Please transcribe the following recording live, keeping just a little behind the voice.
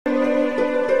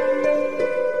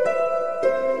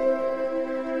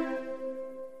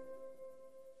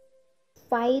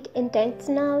fight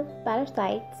intestinal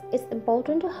parasites, it's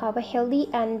important to have a healthy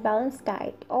and balanced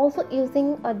diet. Also,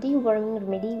 using a deworming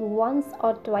remedy once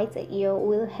or twice a year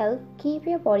will help keep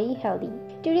your body healthy.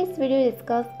 Today's video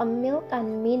discusses a milk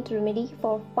and mint remedy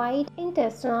for fight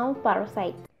intestinal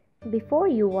parasites. Before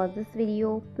you watch this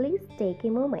video, please take a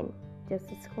moment. Just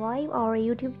subscribe our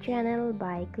YouTube channel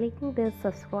by clicking the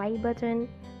subscribe button,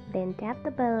 then tap the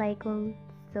bell icon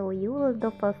so you will be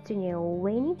the first to know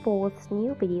when we post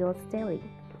new videos daily.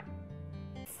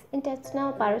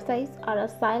 Intestinal parasites are a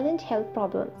silent health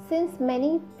problem since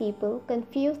many people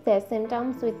confuse their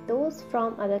symptoms with those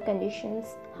from other conditions.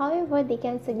 However, they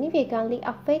can significantly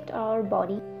affect our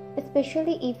body,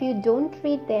 especially if you don't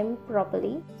treat them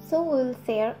properly. So we will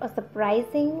share a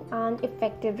surprising and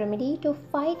effective remedy to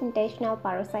fight intestinal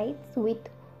parasites with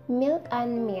milk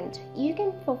and mint. You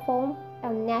can perform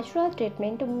a natural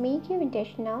treatment to make your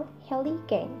intestinal healthy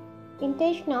again.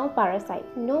 Intestinal parasites.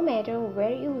 No matter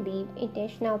where you live,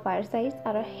 intestinal parasites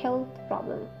are a health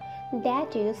problem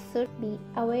that you should be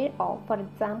aware of. For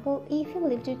example, if you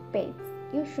live with pets,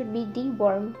 you should be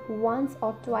dewormed once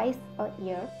or twice a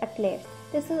year at least.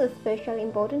 This is especially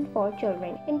important for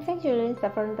children. In fact, children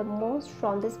suffer the most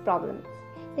from this problem.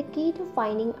 The key to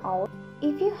finding out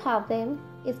if you have them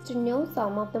is to know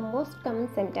some of the most common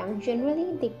symptoms.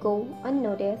 Generally, they go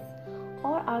unnoticed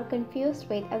or are confused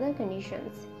with other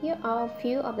conditions. Here are a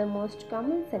few of the most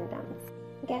common symptoms.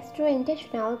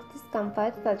 Gastrointestinal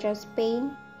discomfort such as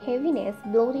pain, heaviness,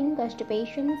 bloating,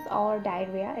 constipations or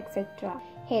diarrhea, etc.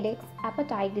 Headaches,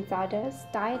 appetite disorders,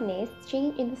 tiredness,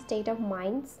 change in the state of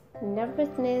mind,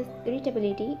 nervousness,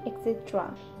 irritability,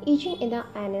 etc. Itching in the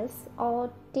anus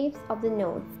or tips of the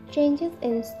nose, changes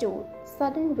in stool,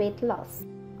 sudden weight loss.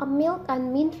 A milk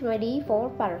and mint remedy for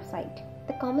parasite.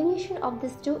 The combination of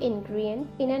these two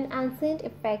ingredients in an ancient,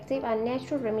 effective and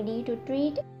natural remedy to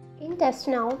treat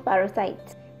intestinal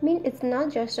parasites. Mint is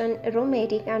not just an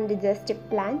aromatic and digestive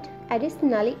plant.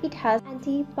 Additionally, it has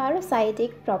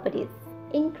anti-parasitic properties.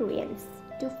 Ingredients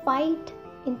to fight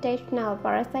intestinal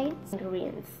parasites.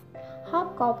 Ingredients: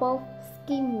 half cup of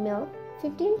skim milk,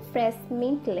 15 fresh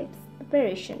mint leaves.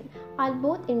 Preparation: add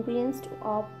both ingredients to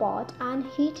a pot and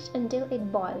heat it until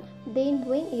it boils. Then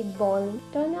when it boils,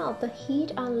 turn off the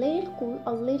heat and let it cool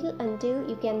a little until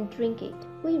you can drink it.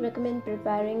 We recommend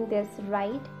preparing this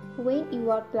right when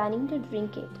you are planning to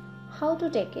drink it. How to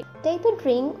take it? Take the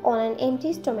drink on an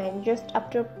empty stomach just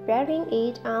after preparing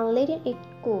it and letting it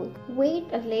cool.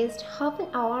 Wait at least half an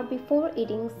hour before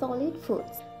eating solid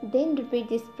foods. Then repeat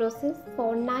this process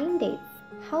for 9 days.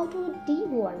 How to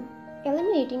deworm?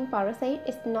 Eliminating parasites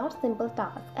is not a simple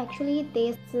task. Actually,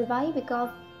 they survive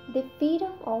because they feed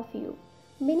off you.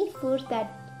 Many foods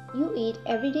that you eat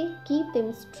every day keep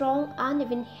them strong and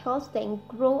even helps them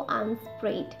grow and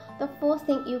spread. The first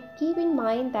thing you keep in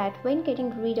mind that when getting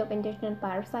rid of intestinal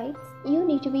parasites, you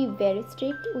need to be very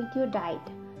strict with your diet.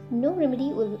 No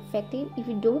remedy will be effective if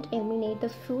you don't eliminate the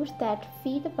foods that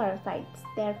feed the parasites.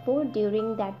 Therefore,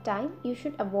 during that time, you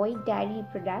should avoid dairy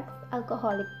products,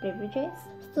 alcoholic beverages,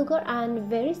 sugar and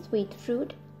very sweet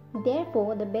fruit.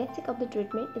 Therefore, the basic of the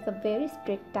treatment is a very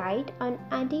strict diet and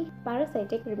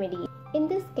anti-parasitic remedy. In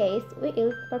this case, we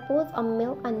will propose a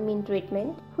milk and mint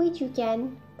treatment, which you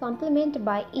can complement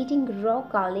by eating raw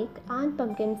garlic and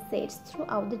pumpkin seeds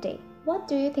throughout the day. What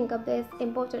do you think of this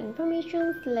important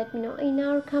information? Let me know in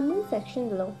our comment section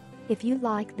below. If you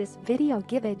like this video,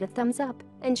 give it a thumbs up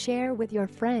and share with your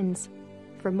friends.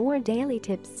 For more daily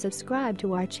tips, subscribe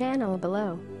to our channel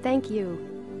below. Thank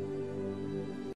you.